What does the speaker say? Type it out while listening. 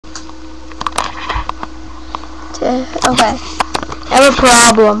Okay. I have a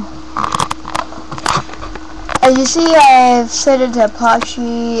problem. As you see, I've set it to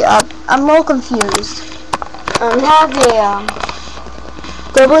Apache. I'm all confused. I have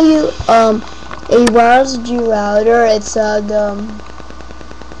a wireless G router. It's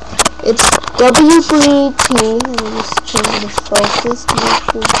it's W3T. Let me just change the focus.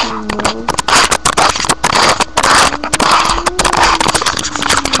 W3T mode.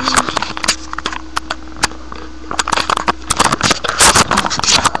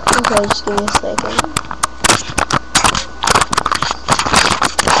 Okay, just give me a second.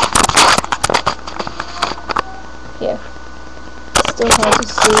 Here. Still hard to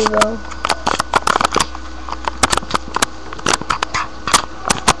see though.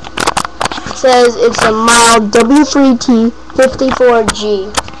 It says it's a mild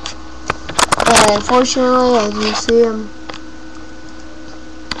W3T54G. And unfortunately, as you see,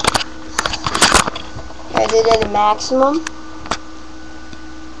 I did it at maximum.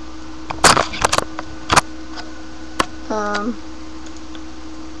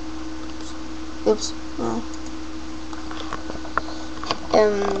 Oops.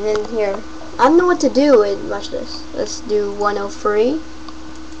 And then here, I don't know what to do. Watch this. Let's do 103. It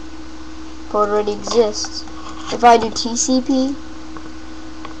already exists. If I do TCP,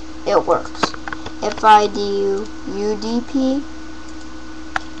 it works. If I do UDP,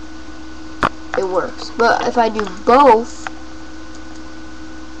 it works. But if I do both,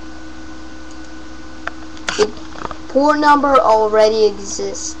 the port number already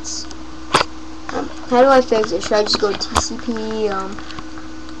exists. How do I fix it? Should I just go TCP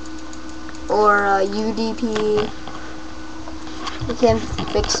or UDP? I can't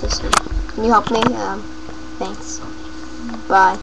fix this one. Can you help me? Thanks. Bye.